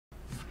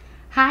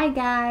Hi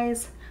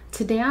guys!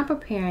 Today I'm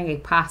preparing a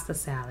pasta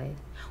salad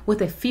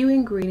with a few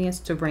ingredients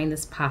to bring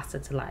this pasta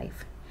to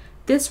life.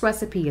 This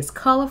recipe is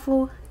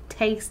colorful,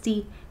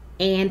 tasty,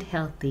 and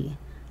healthy.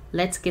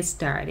 Let's get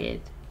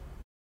started.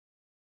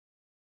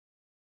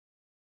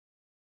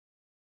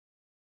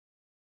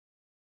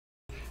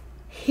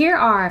 Here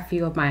are a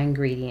few of my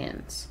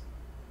ingredients.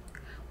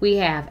 We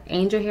have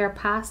angel hair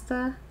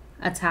pasta,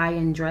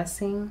 Italian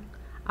dressing,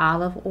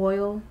 olive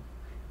oil,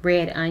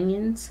 red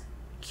onions,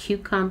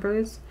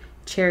 cucumbers,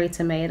 cherry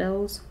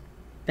tomatoes,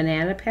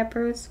 banana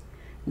peppers,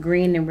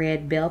 green and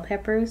red bell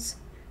peppers,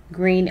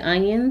 green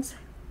onions,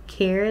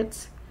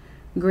 carrots,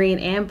 green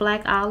and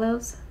black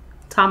olives,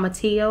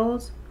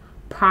 tomatillos,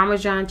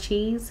 Parmesan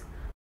cheese,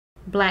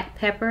 black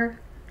pepper,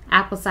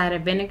 apple cider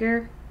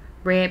vinegar,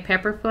 red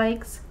pepper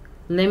flakes,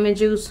 lemon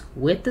juice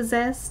with the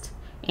zest,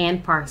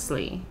 and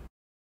parsley.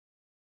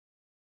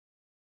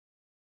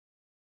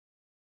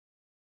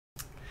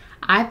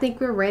 I think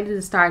we're ready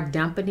to start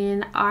dumping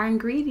in our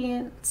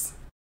ingredients.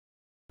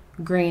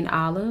 Green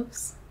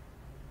olives,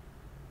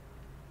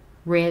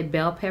 red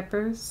bell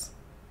peppers,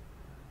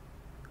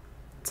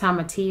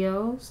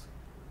 tomatillos,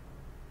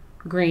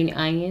 green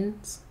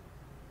onions,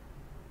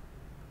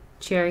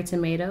 cherry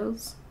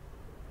tomatoes,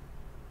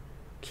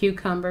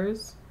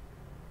 cucumbers,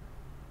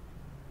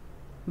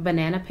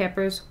 banana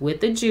peppers with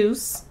the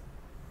juice,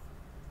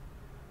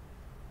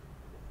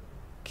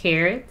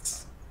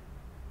 carrots,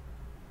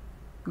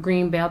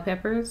 green bell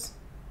peppers,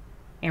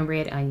 and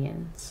red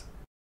onions.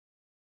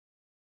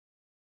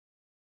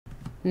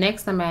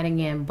 Next, I'm adding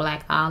in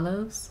black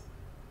olives,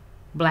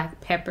 black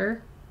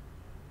pepper,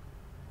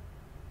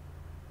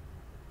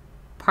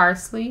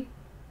 parsley,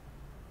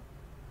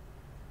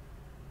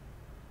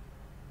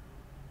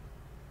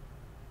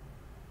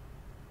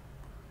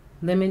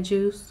 lemon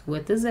juice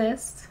with the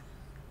zest,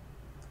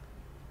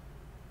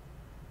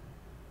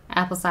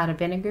 apple cider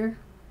vinegar,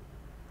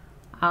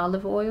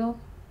 olive oil,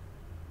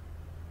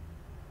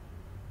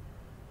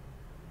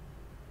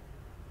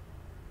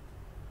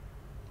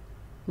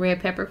 red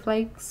pepper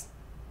flakes,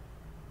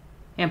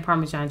 and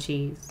Parmesan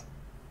cheese.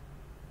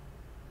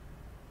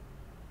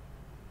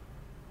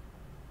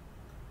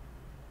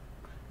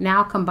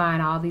 Now combine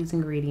all these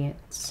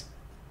ingredients.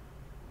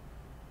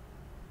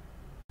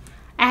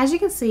 As you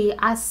can see,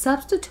 I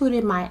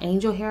substituted my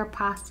angel hair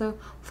pasta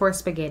for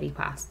spaghetti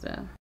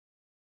pasta.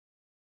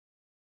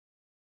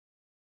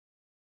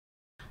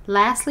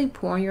 Lastly,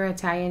 pour in your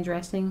Italian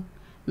dressing,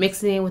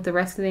 mix it in with the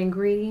rest of the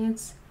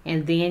ingredients,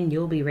 and then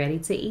you'll be ready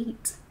to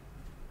eat.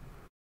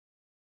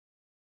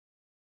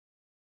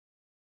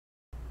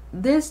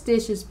 This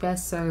dish is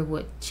best served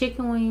with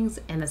chicken wings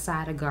and a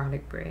side of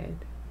garlic bread.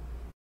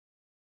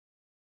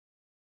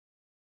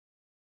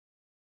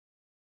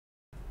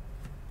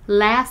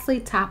 Lastly,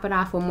 top it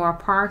off with more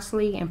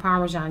parsley and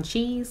Parmesan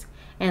cheese,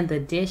 and the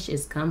dish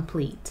is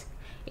complete.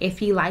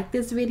 If you like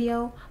this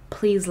video,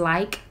 please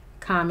like,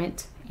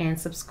 comment, and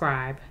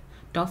subscribe.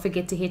 Don't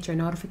forget to hit your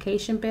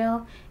notification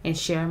bell and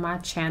share my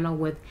channel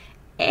with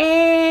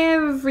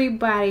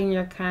everybody in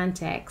your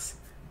contacts.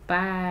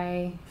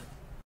 Bye.